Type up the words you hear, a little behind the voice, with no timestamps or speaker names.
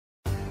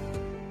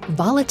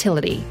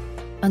Volatility,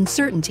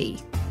 uncertainty,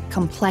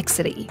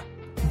 complexity.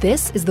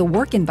 This is the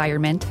work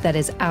environment that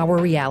is our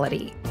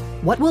reality.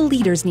 What will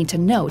leaders need to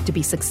know to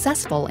be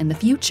successful in the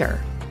future?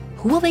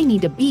 Who will they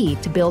need to be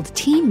to build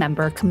team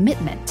member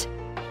commitment?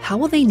 How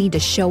will they need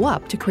to show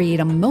up to create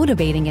a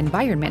motivating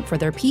environment for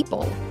their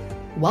people?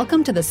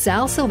 Welcome to the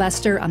Sal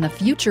Sylvester on the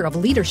Future of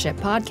Leadership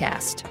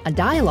podcast, a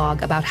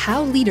dialogue about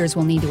how leaders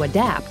will need to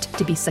adapt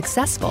to be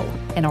successful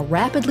in a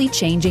rapidly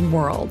changing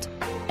world.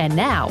 And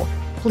now,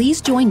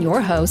 please join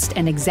your host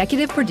and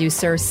executive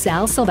producer,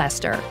 Sal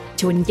Sylvester,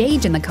 to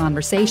engage in the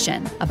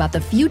conversation about the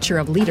future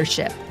of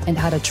leadership and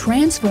how to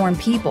transform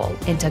people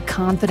into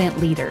confident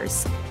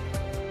leaders.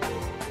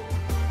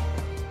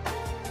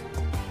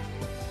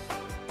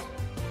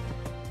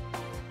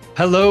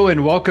 Hello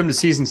and welcome to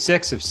Season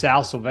 6 of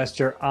Sal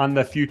Sylvester on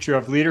the Future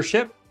of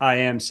Leadership. I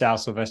am Sal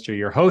Sylvester,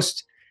 your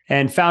host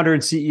and founder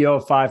and CEO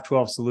of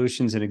 512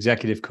 Solutions, an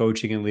executive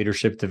coaching and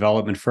leadership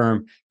development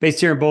firm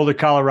based here in Boulder,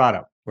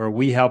 Colorado, where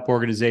we help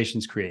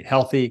organizations create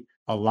healthy,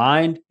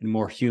 aligned, and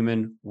more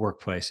human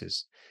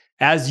workplaces.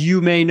 As you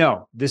may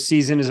know, this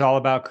season is all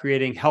about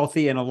creating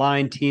healthy and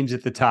aligned teams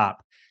at the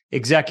top,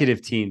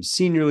 executive teams,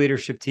 senior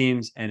leadership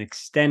teams, and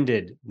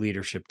extended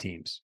leadership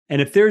teams.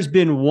 And if there's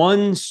been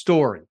one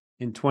story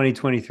in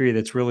 2023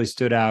 that's really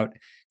stood out,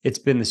 it's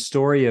been the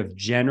story of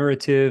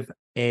generative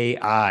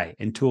AI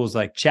and tools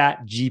like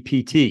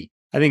ChatGPT.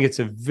 I think it's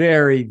a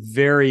very,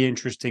 very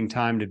interesting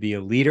time to be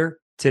a leader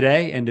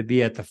today and to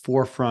be at the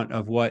forefront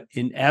of what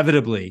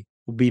inevitably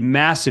will be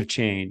massive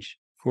change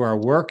for our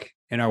work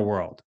and our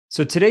world.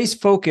 So today's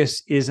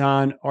focus is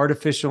on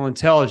artificial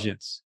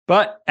intelligence.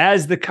 But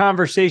as the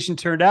conversation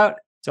turned out,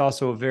 it's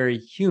also a very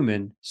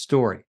human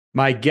story.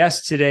 My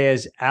guest today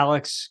is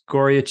Alex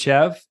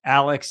Goryachev.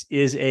 Alex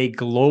is a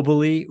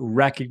globally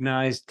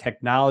recognized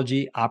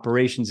technology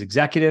operations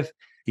executive.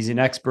 He's an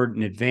expert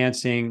in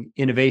advancing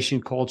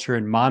innovation culture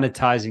and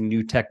monetizing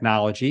new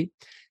technology.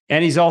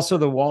 And he's also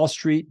the Wall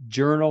Street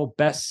Journal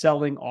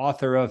best-selling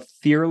author of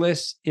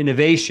Fearless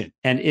Innovation.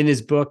 And in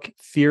his book,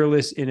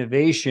 Fearless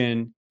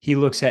Innovation, he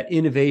looks at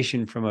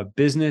innovation from a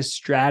business,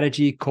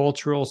 strategy,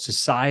 cultural,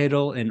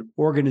 societal, and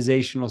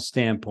organizational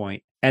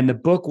standpoint. And the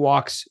book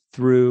walks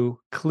through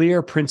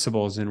clear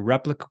principles and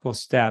replicable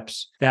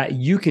steps that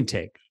you can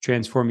take to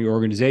transform your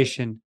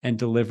organization and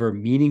deliver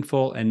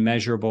meaningful and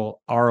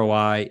measurable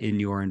ROI in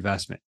your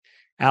investment.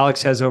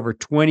 Alex has over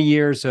 20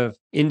 years of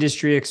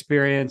industry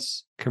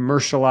experience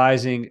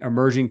commercializing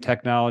emerging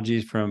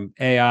technologies from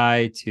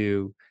AI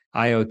to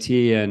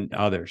IoT and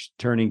others,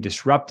 turning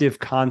disruptive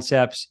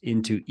concepts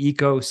into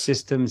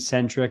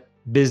ecosystem-centric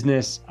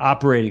business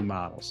operating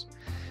models.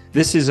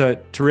 This is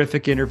a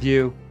terrific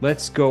interview.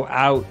 Let's go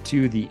out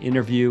to the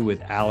interview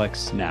with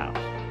Alex now.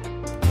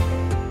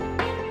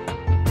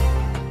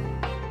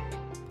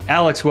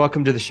 Alex,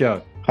 welcome to the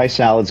show. Hi,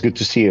 Sal. It's good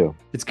to see you.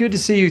 It's good to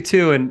see you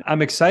too. And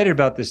I'm excited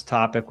about this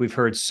topic. We've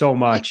heard so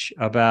much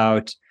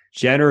about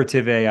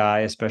generative AI,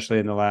 especially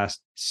in the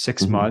last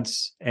 6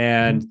 months.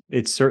 And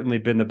it's certainly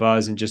been the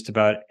buzz in just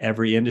about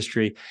every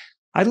industry.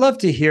 I'd love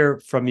to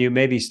hear from you,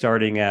 maybe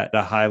starting at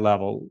a high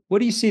level. What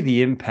do you see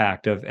the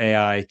impact of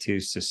AI to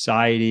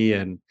society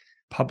and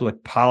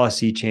public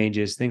policy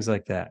changes, things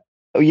like that?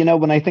 You know,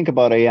 when I think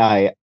about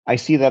AI, I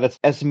see that it's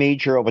as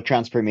major of a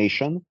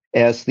transformation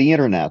as the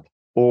internet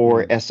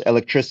or as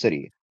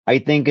electricity. I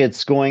think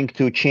it's going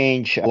to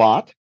change a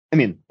lot. I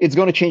mean, it's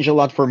going to change a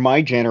lot for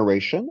my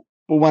generation.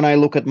 But when I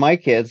look at my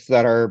kids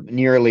that are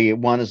nearly,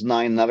 one is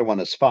 9, another one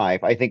is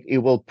 5, I think it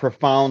will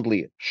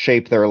profoundly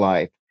shape their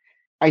life.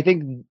 I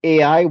think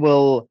AI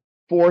will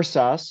force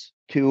us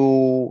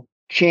to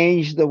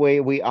change the way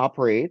we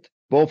operate,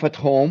 both at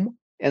home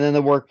and in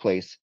the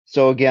workplace.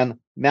 So again,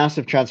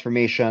 massive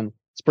transformation.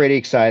 It's pretty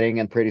exciting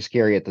and pretty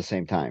scary at the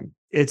same time.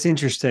 It's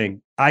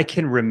interesting. I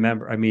can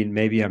remember, I mean,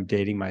 maybe I'm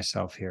dating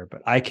myself here,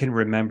 but I can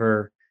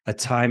remember a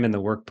time in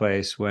the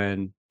workplace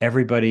when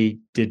everybody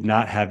did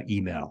not have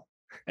email.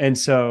 And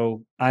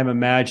so I'm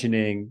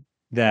imagining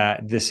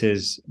that this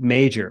is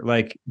major,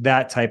 like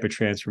that type of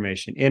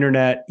transformation.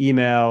 Internet,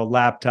 email,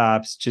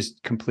 laptops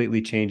just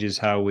completely changes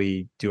how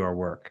we do our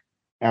work.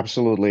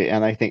 Absolutely.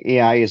 And I think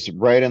AI is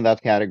right in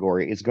that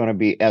category. It's going to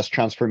be as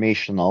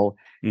transformational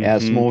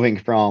as moving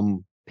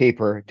from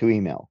paper to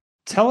email.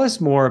 Tell us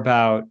more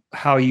about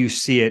how you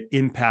see it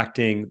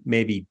impacting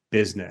maybe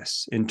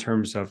business in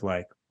terms of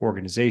like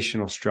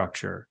organizational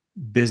structure,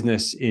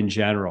 business in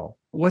general.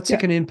 What's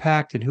it going to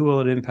impact and who will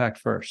it impact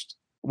first?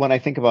 When I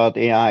think about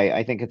AI,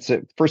 I think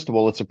first of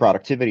all, it's a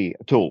productivity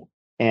tool,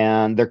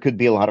 and there could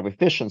be a lot of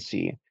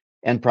efficiency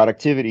and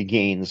productivity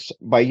gains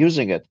by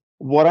using it.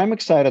 What I'm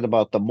excited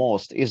about the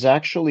most is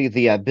actually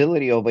the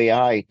ability of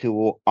AI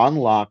to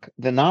unlock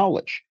the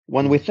knowledge.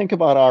 When we think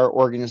about our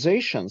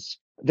organizations,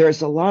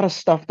 there's a lot of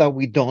stuff that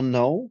we don't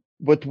know,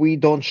 but we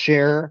don't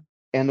share,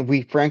 and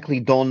we frankly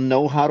don't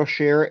know how to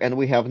share, and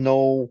we have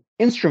no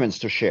instruments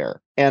to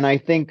share. And I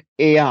think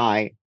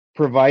AI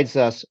provides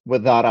us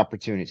with that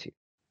opportunity.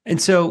 And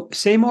so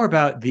say more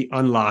about the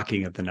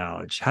unlocking of the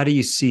knowledge. How do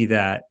you see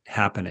that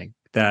happening?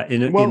 That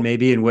in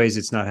maybe in ways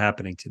it's not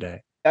happening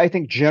today? I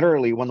think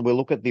generally when we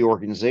look at the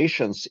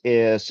organizations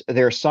is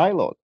they're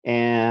siloed.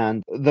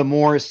 And the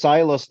more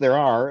silos there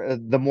are,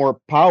 the more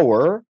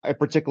power a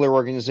particular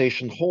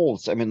organization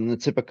holds. I mean, the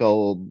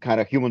typical kind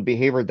of human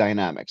behavior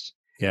dynamics.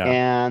 Yeah.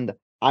 And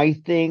I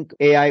think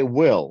AI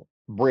will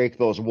break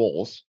those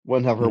walls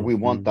whenever we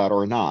want that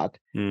or not.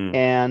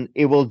 And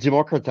it will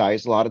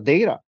democratize a lot of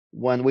data.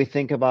 When we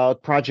think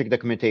about project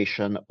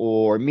documentation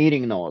or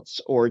meeting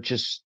notes or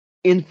just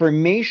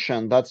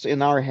information that's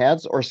in our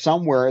heads or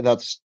somewhere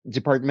that's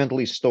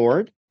departmentally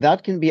stored,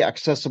 that can be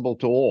accessible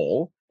to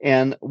all.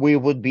 And we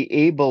would be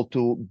able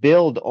to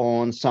build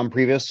on some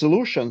previous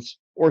solutions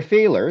or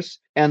failures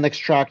and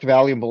extract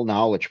valuable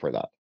knowledge for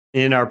that.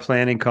 In our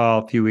planning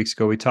call a few weeks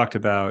ago, we talked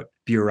about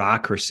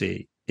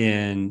bureaucracy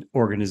in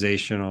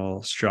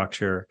organizational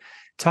structure.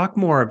 Talk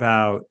more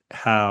about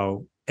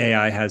how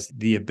AI has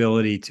the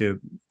ability to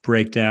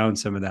break down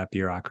some of that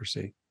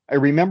bureaucracy. I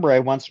remember I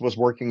once was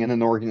working in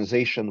an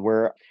organization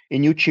where a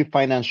new chief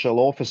financial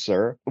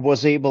officer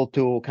was able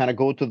to kind of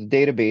go to the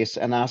database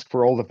and ask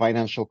for all the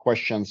financial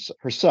questions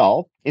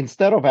herself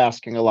instead of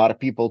asking a lot of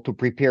people to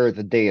prepare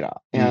the data.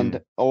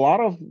 And a lot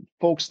of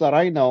folks that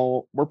I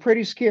know were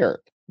pretty scared.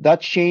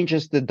 That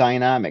changes the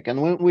dynamic.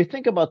 And when we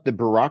think about the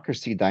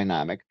bureaucracy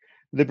dynamic,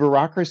 the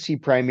bureaucracy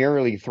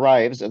primarily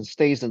thrives and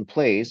stays in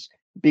place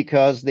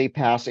because they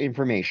pass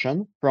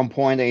information from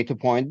point A to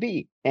point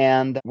B.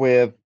 And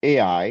with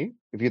AI,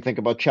 if you think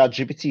about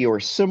ChatGPT or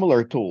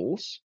similar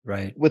tools,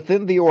 right,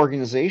 within the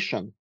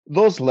organization,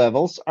 those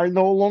levels are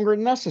no longer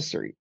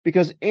necessary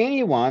because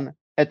anyone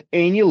at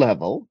any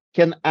level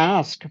can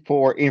ask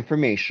for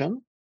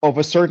information of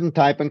a certain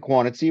type and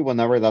quantity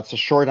whenever that's a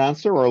short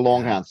answer or a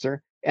long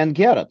answer and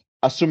get it,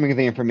 assuming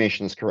the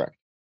information is correct.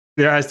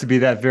 There has to be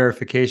that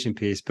verification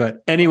piece, but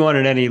anyone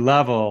at any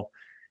level,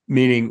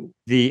 meaning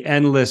the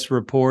endless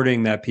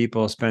reporting that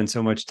people spend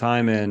so much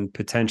time in,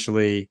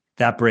 potentially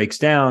that breaks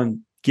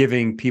down,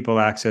 giving people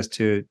access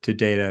to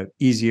data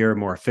easier,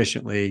 more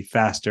efficiently,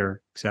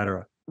 faster, et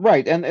cetera.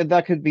 Right. And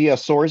that could be a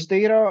source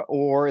data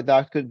or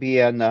that could be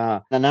an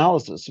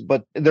analysis,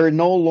 but there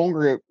no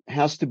longer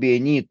has to be a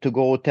need to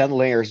go 10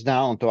 layers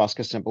down to ask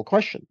a simple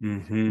question.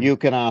 You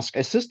can ask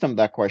a system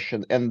that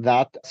question, and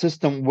that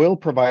system will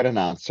provide an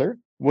answer.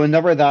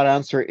 Whenever that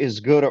answer is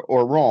good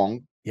or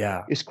wrong,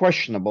 is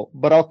questionable,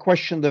 but I'll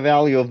question the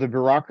value of the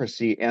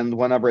bureaucracy and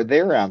whenever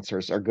their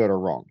answers are good or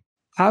wrong.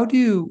 How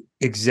do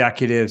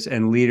executives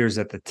and leaders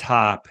at the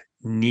top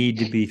need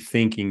to be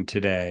thinking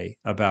today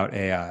about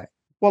AI?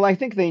 Well, I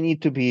think they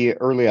need to be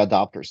early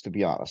adopters, to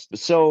be honest.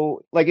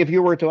 So, like, if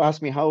you were to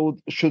ask me how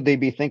should they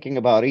be thinking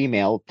about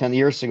email 10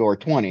 years ago or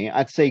 20,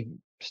 I'd say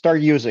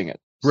start using it.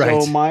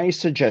 Right. So my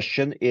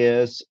suggestion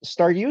is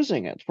start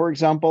using it. For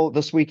example,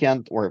 this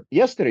weekend or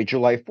yesterday,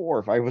 July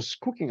 4th, I was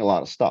cooking a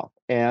lot of stuff.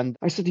 And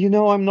I said,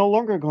 I'm no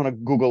longer going to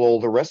Google all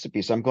the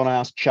recipes. I'm going to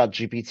ask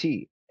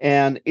ChatGPT.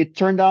 And it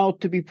turned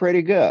out to be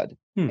pretty good.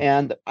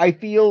 And I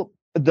feel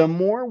the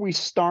more we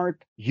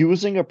start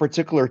using a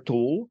particular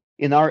tool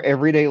in our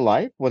everyday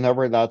life,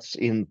 whenever that's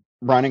in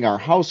running our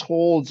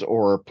households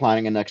or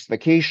planning a next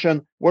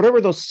vacation,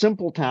 whatever those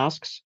simple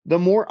tasks, the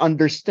more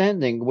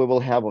understanding we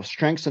will have of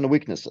strengths and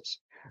weaknesses.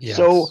 Yes.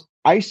 So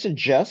I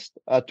suggest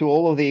to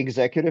all of the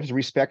executives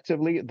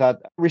respectively that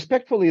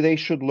respectfully they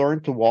should learn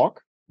to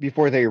walk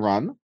before they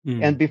run.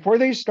 And before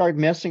they start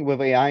messing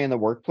with AI in the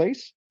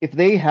workplace, if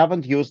they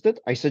haven't used it,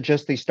 I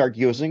suggest they start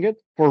using it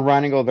for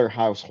running of their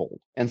household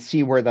and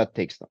see where that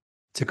takes them.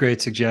 It's a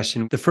great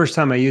suggestion. The first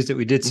time I used it,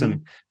 we did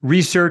some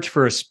research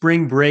for a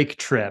spring break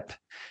trip.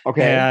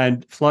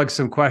 And plugged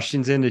some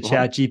questions into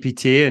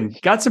ChatGPT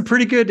and got some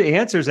pretty good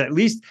answers, at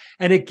least.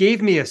 And it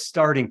gave me a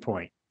starting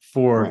point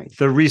for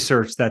the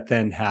research that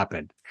then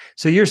happened.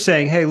 So you're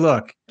saying, hey,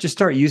 look, just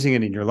start using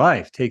it in your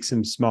life. Take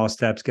some small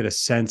steps, get a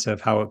sense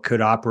of how it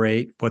could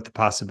operate, what the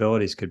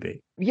possibilities could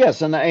be.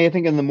 Yes. And I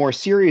think in the more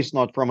serious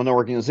note, from an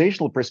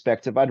organizational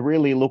perspective, I'd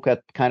really look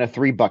at kind of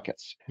three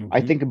buckets.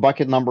 I think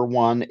bucket number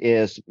one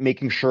is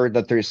making sure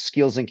that there's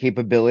skills and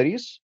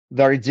capabilities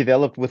that are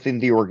developed within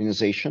the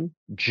organization,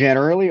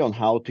 generally on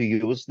how to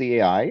use the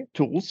AI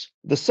tools.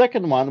 The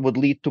second one would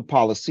lead to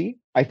policy.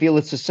 I feel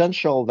it's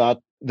essential that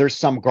there's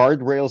some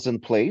guardrails in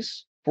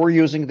place for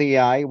using the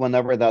AI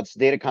whenever that's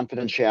data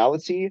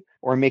confidentiality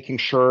or making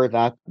sure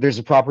that there's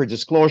a proper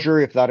disclosure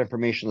if that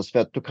information is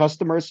fed to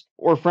customers,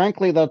 or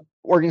frankly, that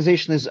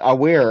organization is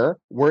aware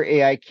where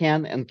AI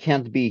can and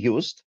can't be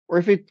used, or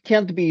if it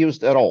can't be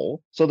used at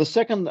all. So the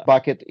second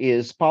bucket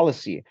is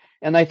policy.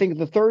 And I think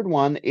the third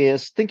one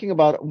is thinking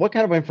about what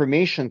kind of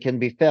information can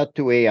be fed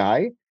to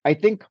AI. I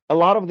think a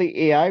lot of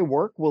the AI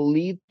work will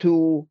lead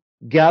to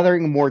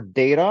gathering more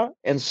data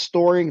and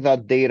storing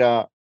that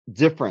data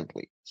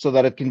differently so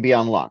that it can be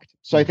unlocked.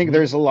 So I think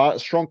there's a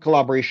strong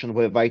collaboration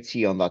with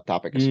IT on that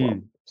topic as well.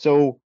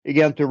 So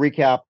again, to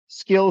recap,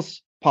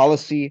 skills,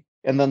 policy,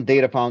 and then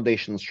data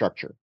foundation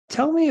structure.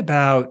 Tell me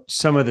about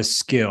some of the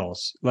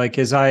skills. Like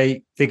as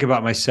I think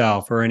about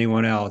myself or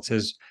anyone else,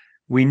 as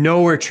we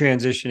know we're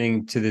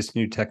transitioning to this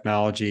new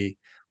technology,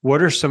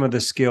 what are some of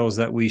the skills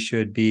that we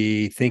should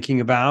be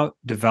thinking about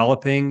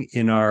developing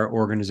in our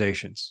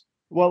organizations?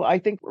 Well, I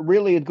think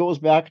really it goes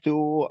back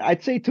to,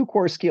 I'd say, two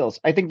core skills.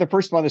 I think the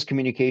first one is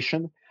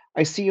communication.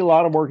 I see a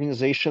lot of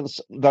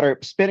organizations that are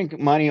spending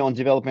money on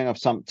development of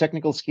some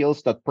technical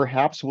skills that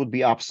perhaps would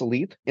be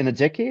obsolete in a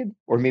decade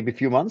or maybe a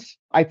few months.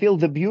 I feel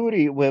the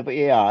beauty with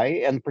AI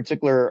and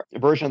particular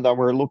version that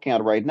we're looking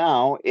at right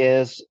now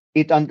is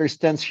it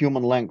understands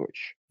human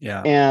language.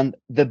 Yeah. And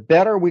the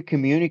better we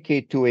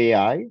communicate to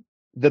AI,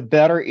 the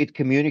better it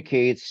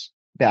communicates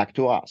back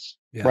to us,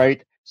 Yeah.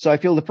 right? So I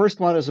feel the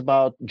first one is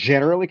about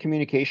generally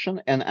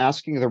communication and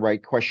asking the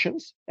right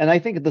questions. And I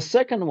think the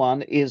second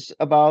one is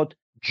about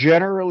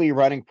generally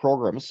running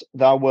programs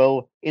that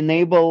will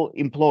enable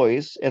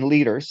employees and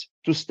leaders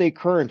to stay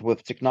current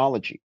with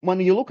technology. When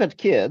you look at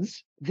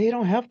kids, they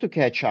don't have to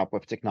catch up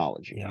with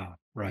technology. Yeah,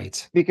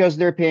 right. Because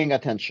they're paying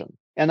attention.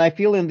 And I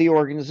feel in the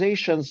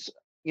organizations,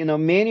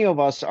 many of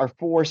us are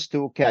forced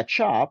to catch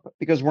up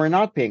because we're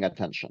not paying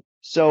attention.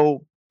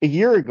 So a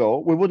year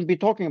ago, we wouldn't be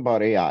talking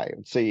about AI.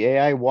 I'd say,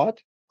 AI what?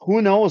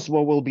 Who knows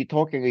what we'll be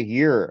talking a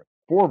year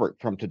forward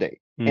from today?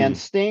 And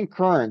staying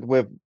current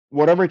with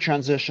whatever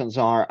transitions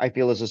are, I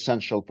feel is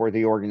essential for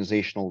the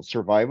organizational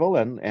survival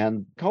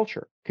and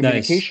culture.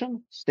 Communication,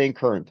 nice. Staying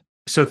current.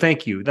 So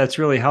thank you. That's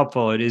really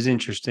helpful. It is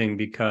interesting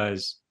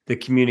because the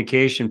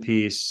communication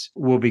piece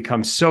will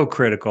become so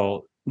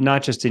critical,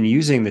 not just in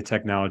using the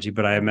technology,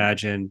 but I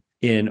imagine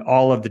in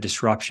all of the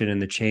disruption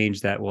and the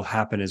change that will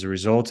happen as a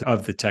result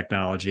of the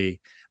technology.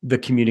 The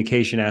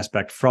communication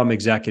aspect from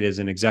executives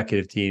and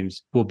executive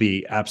teams will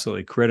be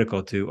absolutely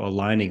critical to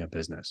aligning a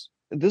business.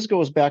 This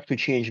goes back to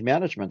change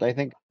management. I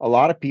think a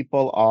lot of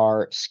people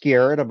are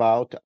scared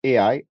about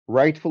AI,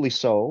 rightfully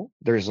so.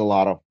 There's a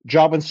lot of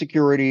job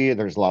insecurity.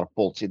 There's a lot of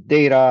faulty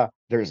data.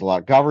 There's a lot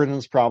of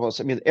governance problems.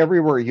 I mean,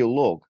 everywhere you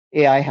look,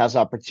 AI has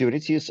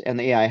opportunities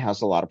and AI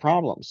has a lot of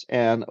problems.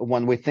 And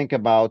when we think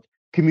about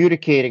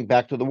communicating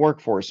back to the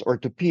workforce or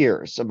to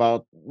peers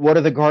about what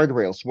are the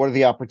guardrails, what are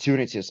the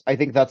opportunities, I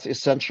think that's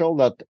essential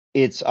that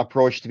it's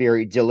approached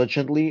very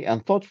diligently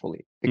and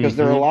thoughtfully because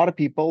there are a lot of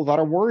people that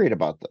are worried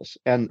about this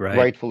and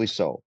rightfully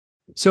so.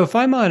 So if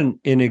I'm on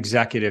an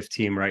executive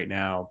team right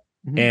now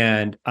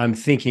and I'm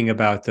thinking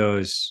about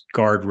those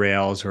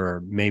guardrails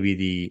or maybe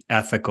the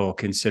ethical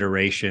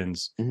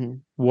considerations,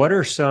 what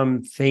are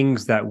some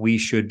things that we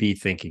should be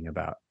thinking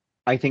about?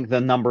 I think the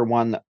number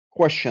one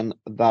question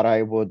that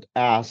I would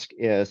ask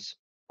is,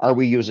 are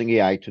we using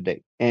AI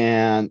today?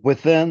 And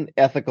within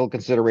ethical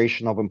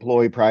consideration of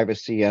employee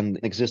privacy and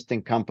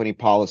existing company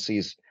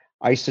policies,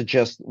 I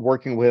suggest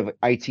working with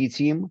IT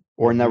team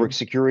or network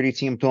security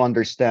team to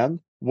understand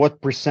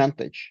what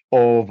percentage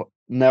of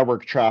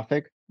network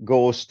traffic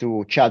goes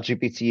to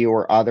ChatGPT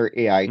or other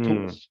AI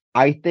tools.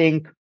 I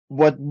think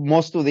what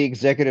most of the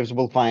executives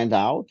will find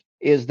out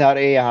is that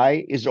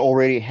AI is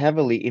already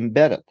heavily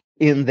embedded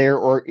in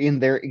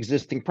their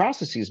existing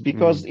processes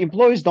because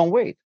employees don't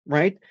wait,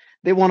 right?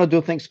 They want to do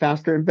things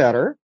faster and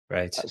better,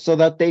 right? So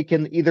that they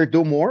can either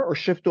do more or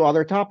shift to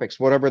other topics,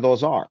 whatever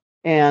those are.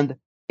 And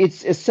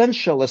it's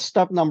essential as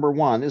step number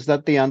one is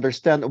that they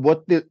understand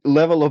what the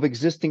level of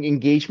existing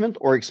engagement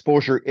or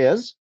exposure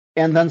is,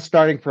 and then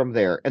starting from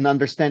there and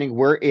understanding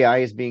where AI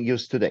is being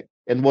used today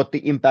and what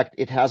the impact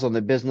it has on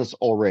the business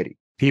already.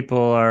 People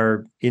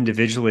are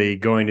individually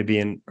going to be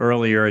an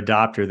earlier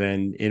adopter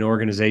than an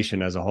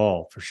organization as a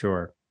whole, for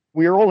sure.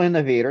 We're all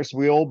innovators.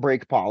 We all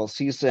break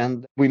policies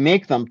and we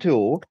make them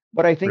too.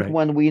 But I think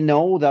when we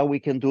know that we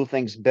can do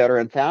things better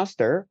and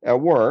faster at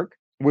work,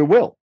 we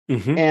will.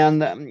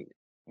 And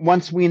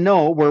once we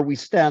know where we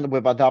stand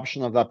with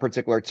adoption of that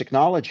particular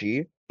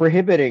technology,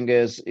 prohibiting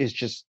is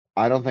just,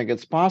 I don't think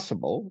it's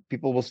possible.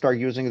 People will start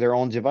using their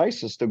own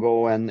devices to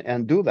go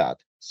and do that.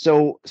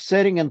 So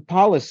setting in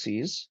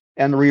policies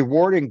and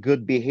rewarding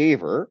good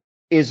behavior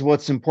is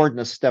what's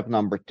important as step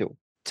number two.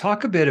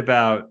 Talk a bit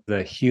about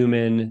the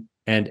human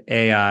and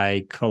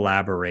AI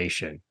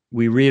collaboration.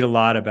 We read a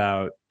lot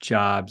about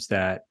jobs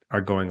that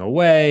are going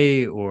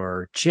away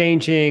or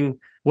changing.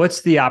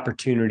 What's the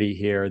opportunity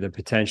here, the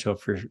potential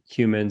for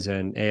humans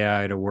and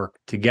AI to work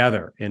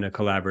together in a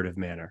collaborative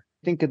manner?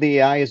 I think the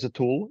AI is a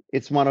tool.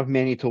 It's one of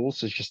many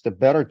tools. It's just a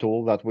better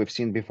tool that we've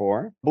seen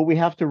before. But we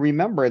have to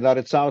remember that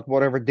it's out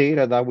whatever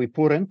data that we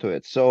put into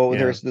it. So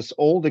there's this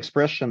old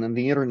expression in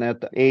the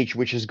internet age,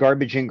 which is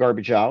garbage in,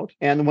 garbage out.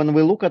 And when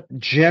we look at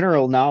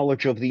general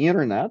knowledge of the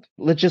internet,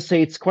 let's just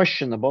say it's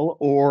questionable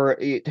or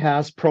it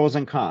has pros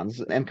and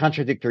cons and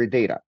contradictory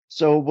data.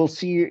 So we'll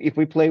see if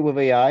we play with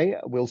AI,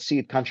 we'll see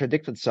it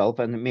contradict itself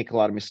and make a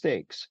lot of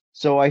mistakes.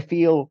 So I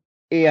feel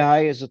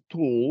AI is a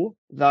tool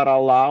that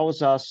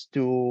allows us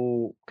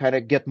to kind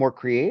of get more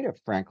creative,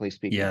 frankly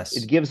speaking. Yes.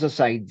 It gives us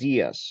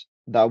ideas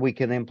that we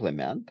can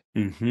implement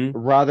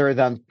rather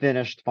than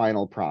finished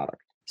final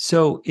product.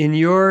 So in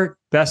your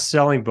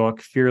best-selling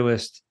book,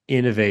 Fearless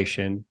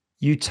Innovation,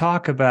 you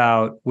talk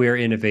about where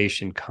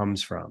innovation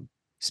comes from.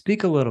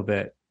 Speak a little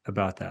bit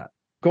about that.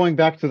 Going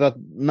back to that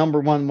number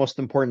one most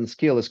important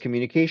skill is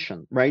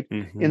communication, right?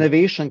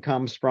 Innovation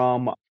comes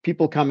from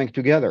people coming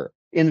together.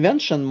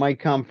 Invention might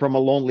come from a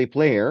lonely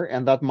player,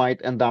 and that might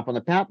end up on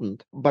a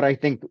patent. But I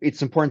think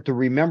it's important to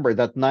remember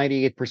that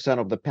 98%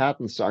 of the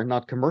patents are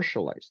not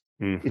commercialized.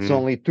 It's Mm-hmm.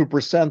 only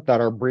 2%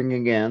 that are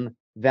bringing in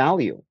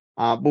value.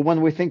 But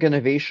when we think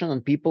innovation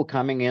and people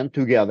coming in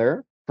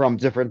together from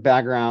different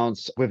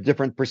backgrounds, with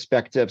different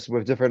perspectives,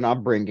 with different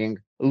upbringing,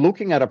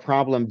 looking at a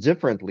problem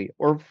differently,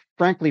 or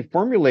frankly,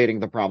 formulating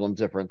the problem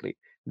differently,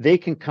 they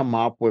can come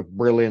up with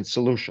brilliant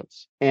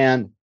solutions.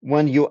 And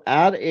when you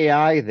add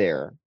AI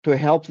there to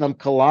help them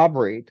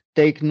collaborate,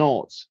 take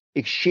notes,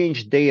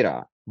 exchange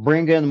data,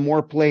 bring in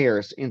more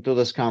players into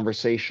this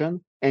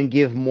conversation, and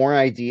give more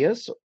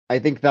ideas, I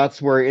think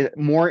that's where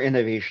more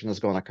innovation is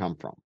going to come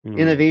from.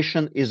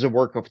 Innovation is a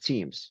work of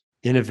teams.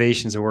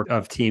 Innovation is a work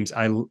of teams.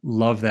 I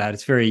love that.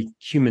 It's very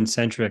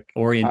human-centric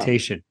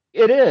orientation.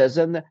 It is.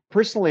 And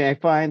personally, I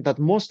find that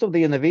most of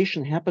the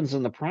innovation happens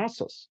in the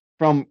process,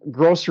 from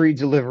grocery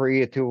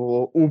delivery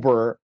to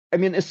Uber. I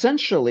mean,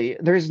 essentially,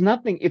 there's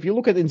nothing, if you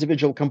look at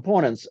individual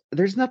components,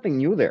 there's nothing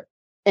new there.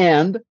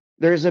 And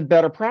there's a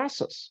better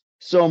process.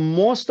 So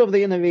most of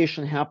the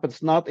innovation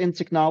happens not in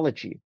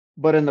technology,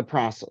 but in the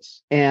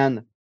process.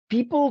 And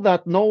people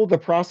that know the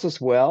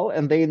process well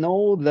and they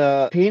know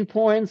the pain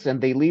points and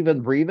they live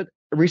and breathe it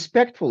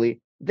respectfully,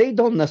 they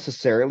don't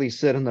necessarily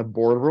sit in a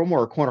boardroom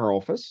or a corner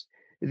office.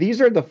 These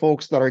are the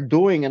folks that are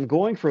doing and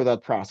going through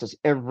that process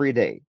every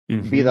day,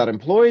 be that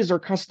employees or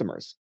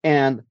customers,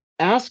 and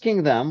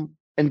asking them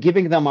and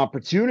giving them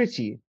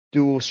opportunity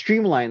to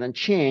streamline and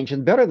change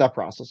and better that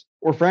process,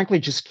 or frankly,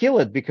 just kill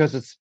it because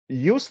it's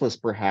useless,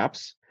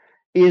 perhaps,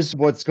 is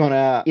what's going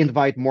to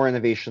invite more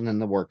innovation in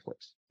the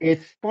workplace.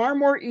 It's far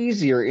more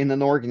easier in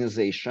an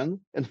organization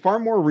and far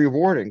more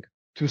rewarding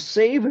to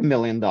save $1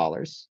 million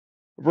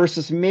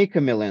versus make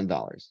 $1 million.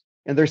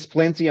 And there's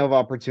plenty of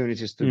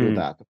opportunities to do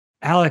that.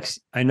 Alex,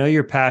 I know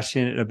you're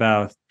passionate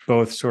about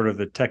both sort of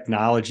the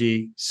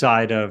technology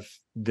side of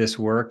this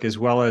work as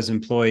well as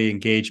employee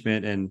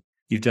engagement. And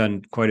you've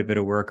done quite a bit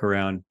of work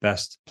around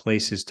best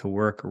places to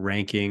work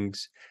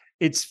rankings.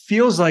 It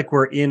feels like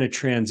we're in a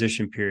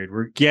transition period.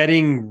 We're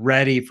getting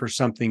ready for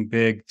something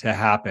big to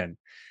happen.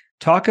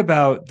 Talk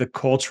about the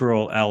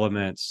cultural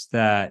elements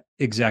that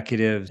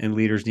executives and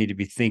leaders need to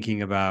be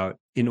thinking about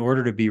in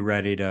order to be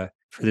ready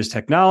for this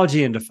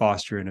technology and to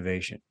foster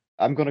innovation.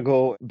 I'm going to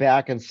go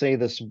back and say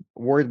this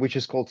word, which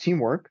is called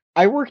teamwork.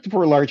 I worked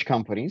for large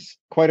companies,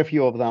 quite a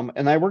few of them,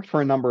 and I worked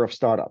for a number of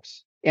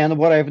startups. And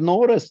what I've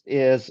noticed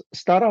is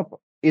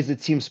startup is a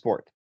team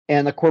sport,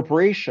 and a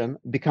corporation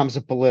becomes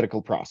a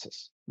political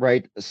process,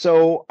 right?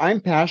 So I'm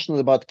passionate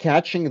about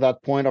catching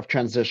that point of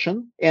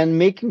transition and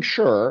making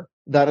sure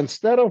that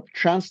instead of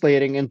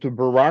translating into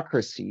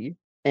bureaucracy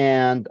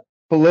and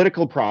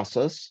political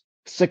process,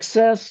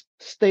 success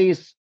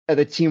stays at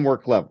a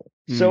teamwork level.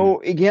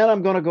 So again,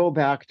 I'm going to go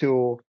back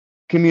to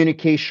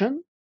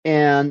communication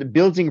and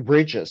building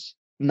bridges,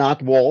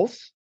 not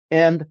walls.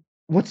 And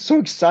what's so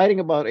exciting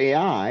about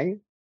AI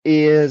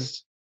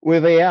is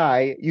with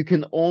AI, you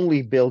can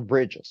only build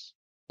bridges.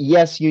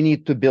 Yes, you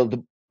need to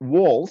build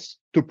walls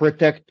to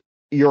protect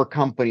your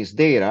company's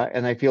data.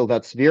 And I feel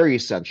that's very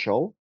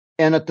essential.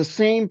 And at the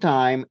same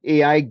time,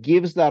 AI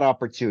gives that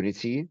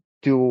opportunity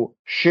to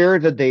share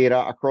the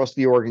data across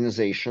the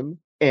organization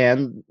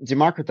and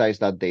democratize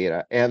that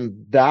data.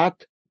 And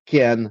that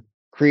can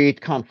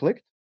create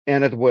conflict,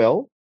 and it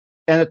will.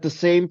 And at the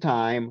same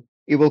time,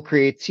 it will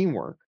create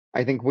teamwork.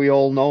 I think we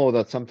all know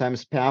that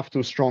sometimes path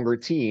to stronger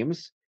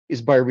teams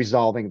is by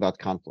resolving that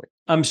conflict.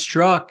 I'm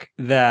struck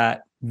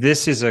that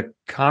this is a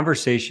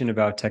conversation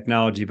about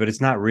technology, but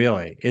it's not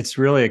really. It's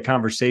really a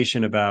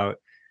conversation about,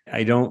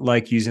 I don't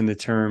like using the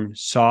term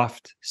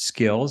soft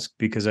skills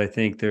because I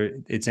think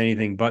it's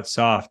anything but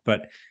soft,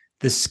 but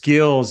the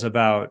skills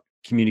about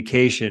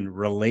communication,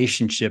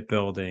 relationship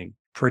building,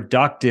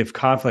 productive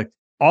conflict,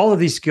 all of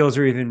these skills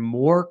are even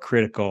more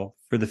critical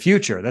for the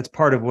future. That's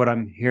part of what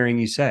I'm hearing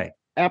you say.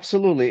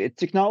 Absolutely.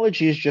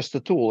 Technology is just a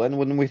tool. And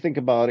when we think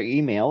about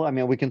email, I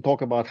mean, we can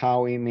talk about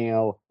how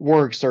email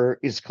works, or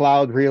is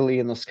cloud really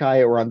in the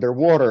sky or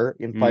underwater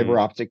in fiber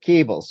optic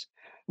cables?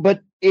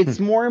 But it's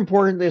more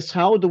important is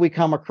how do we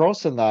come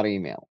across in that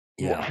email?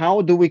 Yeah.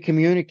 How do we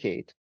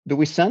communicate? Do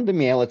we send the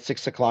mail at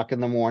 6 o'clock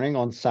in the morning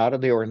on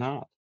Saturday or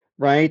not?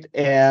 Right.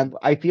 And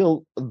I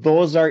feel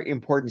those are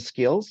important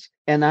skills.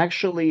 And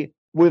actually,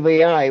 with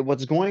AI,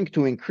 what's going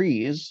to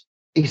increase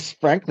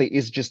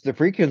is just the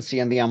frequency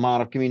and the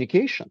amount of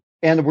communication.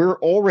 And we're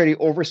already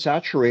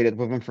oversaturated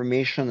with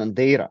information and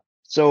data.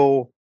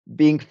 So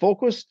being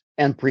focused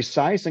and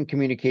precise in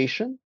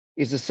communication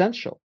is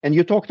essential. And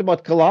you talked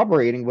about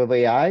collaborating with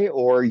AI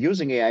or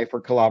using AI for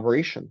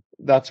collaboration.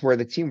 That's where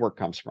the teamwork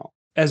comes from.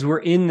 As we're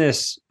in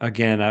this,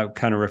 again, I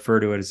kind of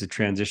refer to it as a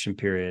transition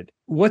period.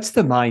 What's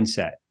the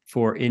mindset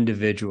for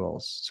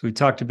individuals? So we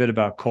talked a bit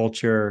about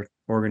culture,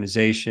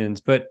 organizations,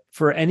 but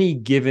for any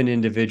given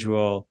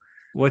individual,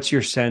 what's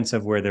your sense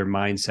of where their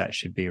mindset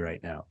should be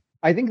right now?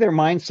 I think their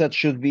mindset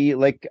should be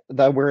like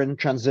that we're in a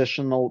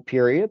transitional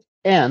period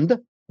and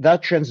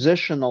that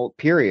transitional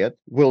period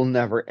will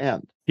never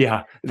end.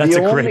 Yeah, that's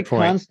The a only great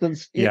point.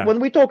 constants, Yeah, when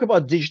we talk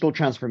about digital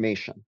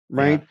transformation,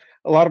 yeah. right?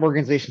 A lot of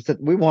organizations said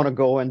we want to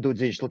go and do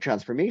digital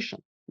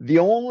transformation. The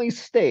only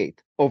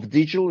state of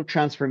digital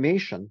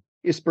transformation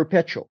is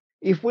perpetual.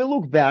 If we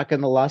look back in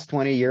the last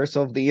 20 years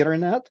of the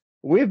internet,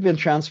 we've been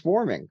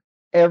transforming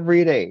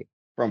every day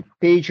from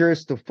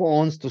pagers to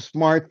phones to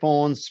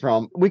smartphones,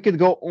 from we could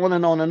go on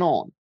and on and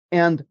on.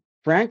 And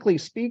frankly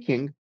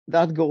speaking,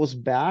 that goes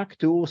back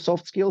to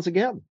soft skills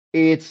again.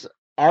 It's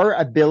our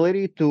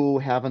ability to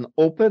have an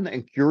open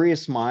and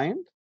curious mind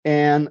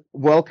and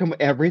welcome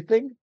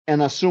everything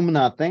and assume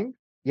nothing.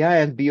 Yeah,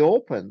 and be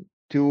open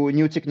to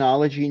new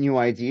technology, new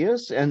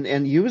ideas,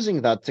 and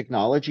using that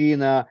technology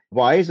in a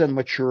wise and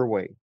mature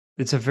way.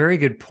 It's a very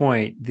good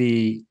point.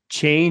 The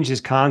change is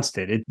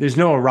constant. There's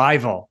no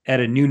arrival at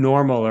a new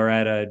normal or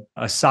at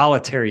a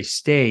solitary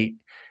state.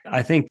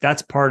 I think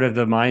that's part of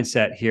the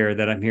mindset here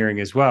that I'm hearing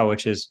as well,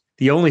 which is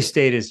the only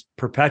state is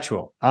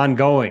perpetual,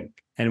 ongoing.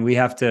 And we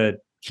have to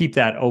keep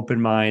that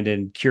open mind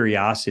and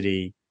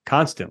curiosity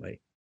constantly.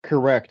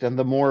 Correct. And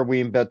the more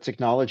we embed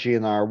technology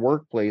in our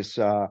workplace,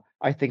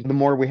 I think the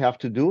more we have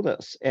to do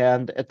this.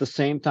 And at the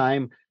same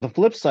time, the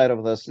flip side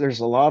of this, there's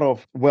a lot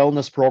of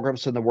wellness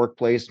programs in the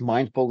workplace,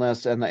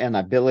 mindfulness and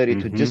ability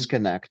to Mm-hmm.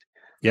 disconnect.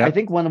 I Yep.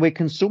 think when we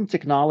consume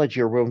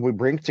technology or when we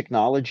bring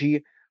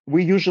technology,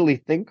 we usually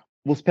think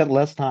we'll spend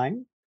less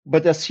time.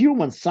 But as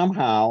humans,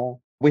 somehow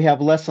we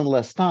have less and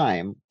less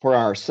time for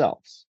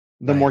ourselves,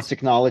 the more Right.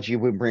 technology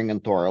we bring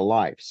into our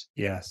lives.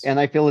 Yes. And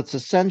I feel it's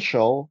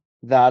essential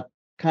that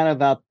kind of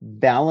that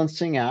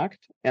balancing act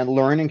and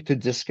learning to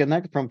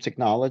disconnect from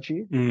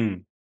technology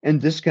Mm. and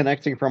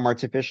disconnecting from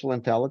artificial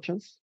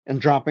intelligence and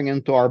dropping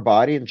into our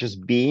body and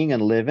just being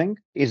and living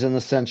is an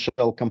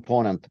essential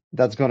component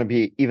that's going to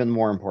be even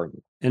more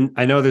important. And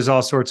I know there's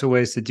all sorts of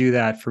ways to do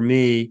that. For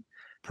me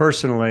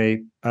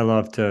personally, I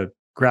love to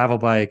gravel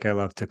bike. I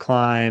love to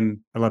climb.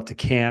 I love to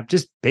camp,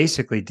 just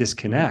basically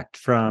disconnect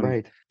from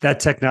Right. that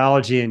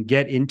technology and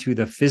get into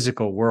the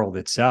physical world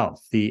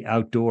itself, the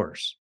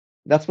outdoors.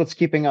 That's what's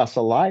keeping us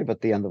alive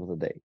at the end of the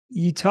day.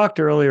 You talked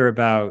earlier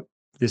about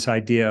this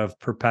idea of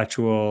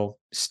perpetual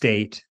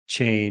state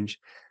change.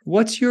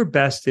 What's your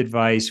best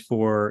advice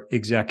for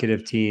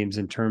executive teams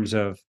in terms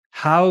of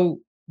how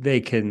they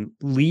can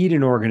lead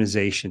an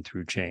organization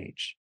through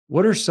change?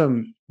 What are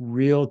some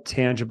real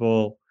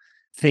tangible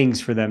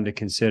things for them to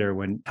consider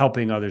when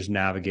helping others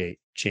navigate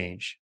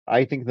change?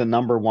 I think the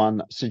number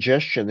one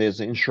suggestion is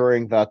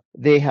ensuring that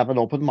they have an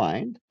open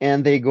mind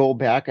and they go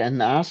back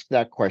and ask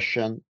that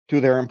question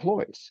to their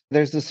employees.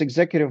 There's this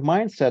executive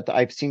mindset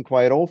I've seen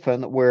quite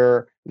often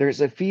where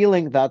there's a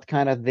feeling that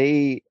kind of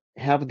they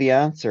have the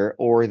answer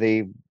or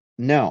they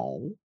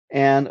know.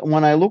 And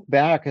when I look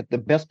back at the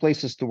best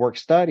places to work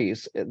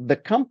studies, the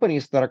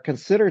companies that are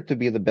considered to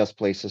be the best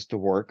places to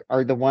work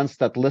are the ones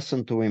that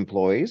listen to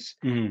employees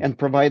Mm. and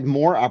provide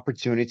more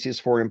opportunities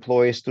for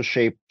employees to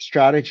shape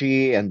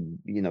strategy and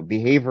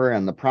behavior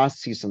and the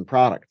processes and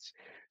products.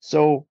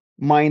 So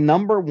my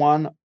number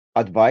one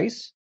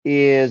advice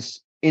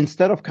is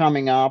instead of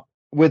coming up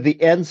with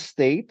the end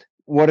state,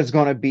 what is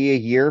going to be a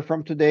year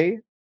from today,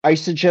 I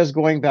suggest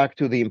going back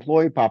to the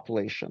employee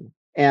population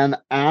and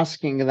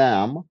asking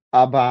them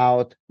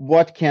about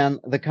what can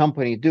the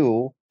company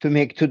do to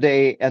make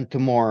today and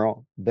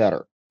tomorrow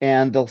better.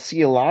 And they'll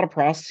see a lot of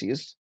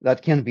processes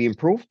that can be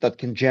improved, that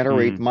can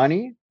generate Mm.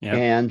 money Yep.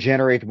 and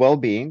generate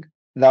well-being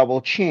that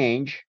will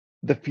change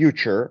the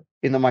future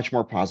in a much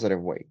more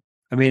positive way.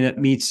 I mean, it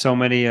meets so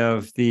many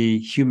of the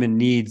human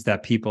needs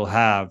that people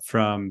have,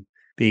 from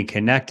being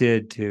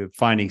connected to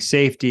finding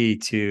safety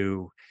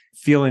to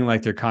feeling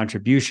like their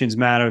contributions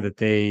matter, that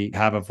they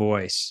have a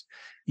voice.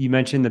 You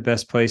mentioned the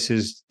best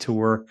places to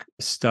work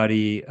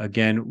study.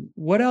 Again,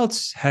 what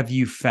else have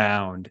you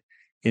found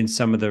in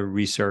some of the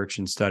research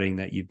and studying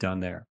that you've done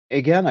there?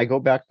 Again, I go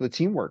back to the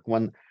teamwork.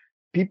 When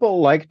people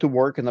like to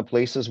work in the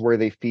places where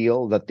they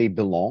feel that they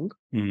belong,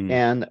 Mm.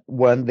 and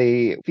when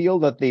they feel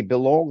that they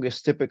belong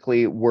is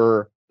typically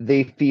where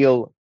they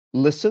feel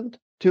listened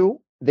to,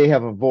 they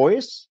have a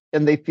voice,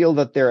 and they feel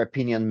that their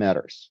opinion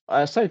matters.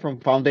 Aside from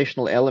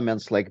foundational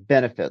elements like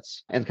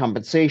benefits and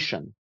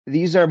compensation,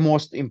 these are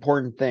most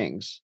important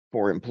things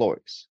for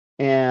employees.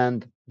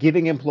 And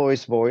giving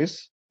employees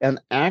voice and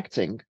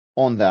acting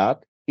on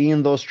that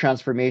in those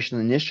transformation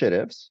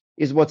initiatives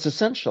is what's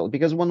essential.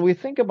 Because when we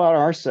think about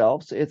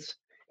ourselves, it's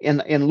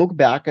and look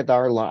back at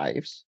our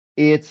lives,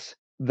 it's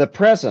the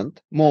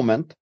present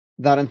moment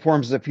that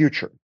informs the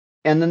future.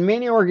 And in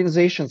many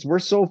organizations, we're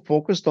so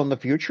focused on the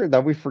future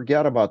that we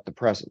forget about the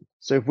present.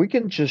 So if we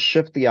can just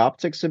shift the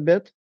optics a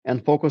bit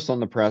and focus on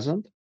the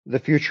present, the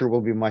future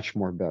will be much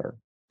more better.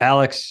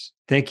 Alex,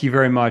 thank you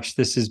very much.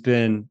 This has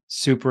been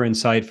super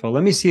insightful.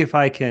 Let me see if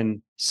I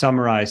can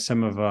summarize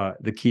some of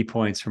the key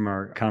points from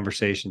our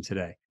conversation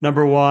today.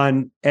 Number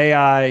one,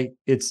 AI,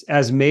 it's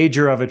as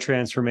major of a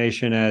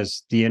transformation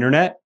as the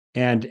internet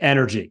and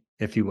energy,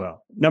 if you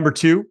will. Number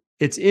two,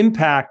 its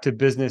impact to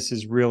business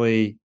is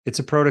really, it's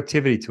a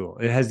productivity tool.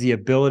 It has the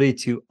ability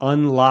to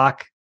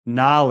unlock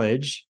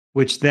knowledge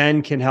which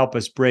then can help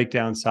us break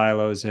down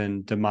silos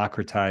and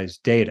democratize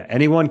data.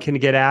 Anyone can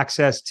get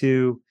access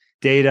to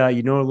data.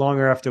 You no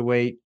longer have to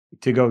wait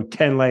to go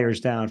 10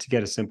 layers down to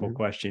get a simple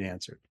question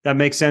answered. That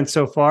makes sense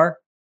so far?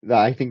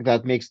 I think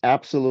that makes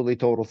absolutely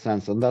total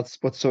sense. And that's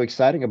what's so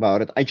exciting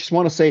about it. I just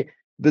want to say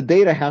the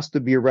data has to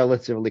be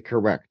relatively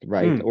correct,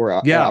 right? Or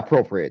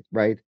appropriate,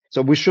 right?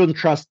 So we shouldn't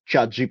trust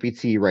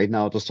ChatGPT right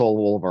now to solve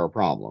all of our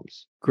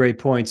problems. Great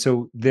point.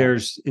 So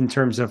there's, in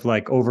terms of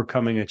like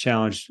overcoming a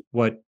challenge,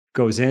 what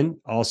goes in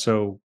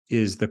also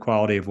is the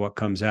quality of what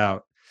comes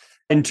out.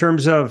 In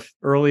terms of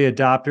early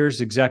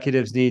adopters,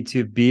 executives need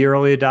to be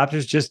early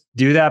adopters. Just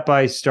do that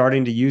by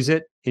starting to use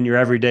it in your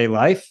everyday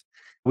life.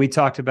 We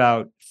talked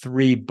about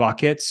 3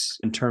 buckets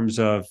in terms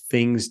of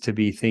things to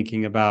be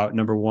thinking about.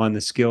 Number 1, the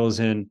skills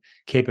and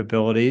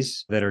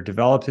capabilities that are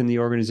developed in the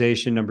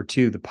organization. Number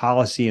 2, the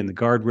policy and the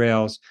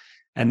guardrails.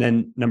 And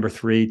then number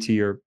 3, to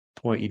your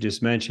point you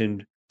just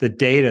mentioned, the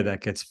data that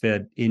gets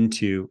fed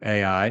into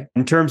AI.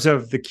 In terms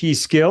of the key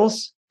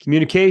skills,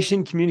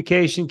 communication.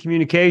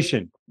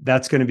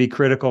 That's going to be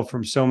critical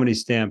from so many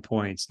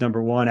standpoints.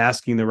 Number 1,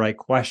 asking the right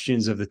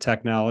questions of the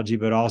technology,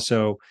 but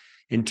also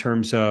in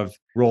terms of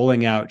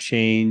rolling out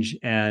change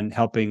and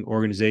helping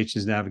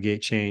organizations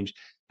navigate change.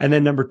 And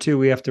then number 2,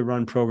 we have to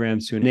run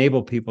programs to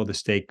enable people to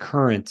stay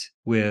current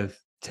with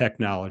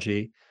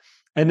technology.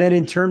 And then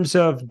in terms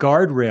of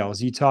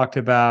guardrails, you talked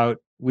about,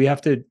 we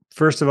have to,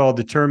 first of all,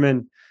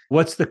 determine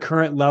what's the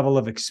current level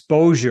of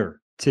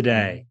exposure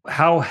today.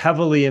 How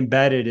heavily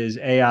embedded is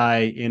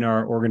AI in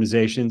our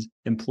organizations?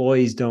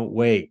 Employees don't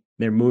wait.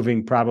 They're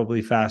moving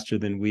probably faster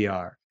than we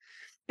are.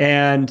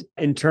 And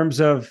in terms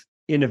of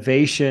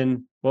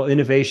innovation, well,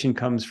 innovation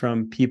comes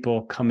from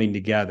people coming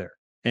together.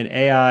 And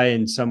AI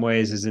in some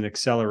ways is an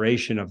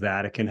acceleration of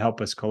that. It can help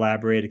us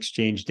collaborate,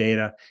 exchange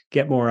data,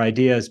 get more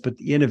ideas, but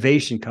the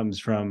innovation comes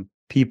from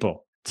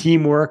people.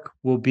 Teamwork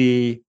will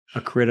be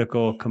a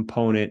critical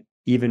component,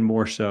 even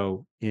more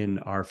so in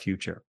our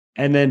future.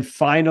 And then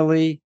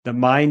finally, the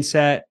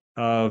mindset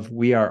of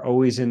we are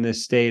always in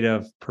this state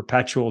of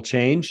perpetual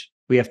change.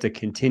 We have to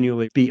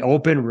continually be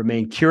open,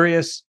 remain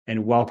curious,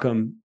 and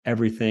welcome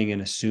everything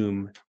and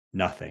assume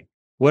nothing.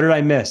 What did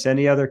I miss?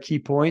 Any other key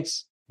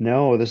points?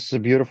 No, this is a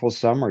beautiful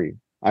summary.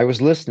 I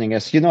was listening.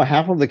 As you know,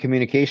 half of the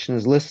communication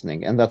is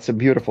listening, and that's a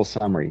beautiful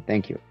summary.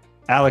 Thank you.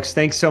 Alex,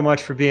 thanks so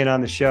much for being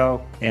on the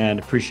show and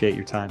appreciate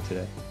your time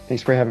today.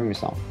 Thanks for having me,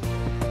 Sal.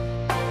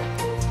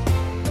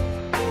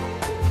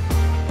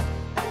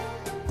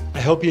 I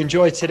hope you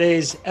enjoyed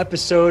today's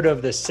episode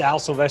of the Sal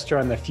Silvester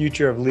on the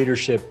Future of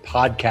Leadership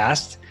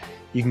podcast.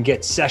 You can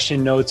get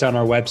session notes on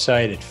our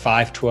website at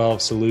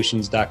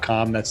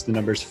 512solutions.com. That's the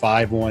numbers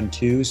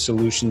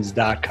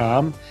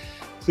 512solutions.com.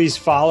 Please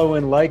follow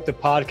and like the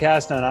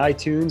podcast on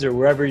iTunes or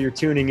wherever you're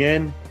tuning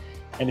in.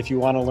 And if you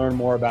want to learn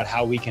more about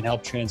how we can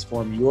help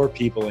transform your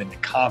people into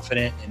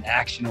confident and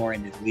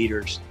action-oriented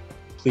leaders,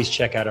 please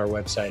check out our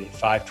website at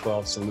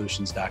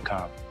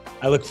 512solutions.com.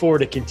 I look forward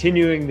to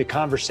continuing the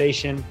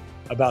conversation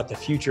about the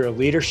future of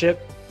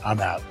leadership.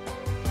 I'm out.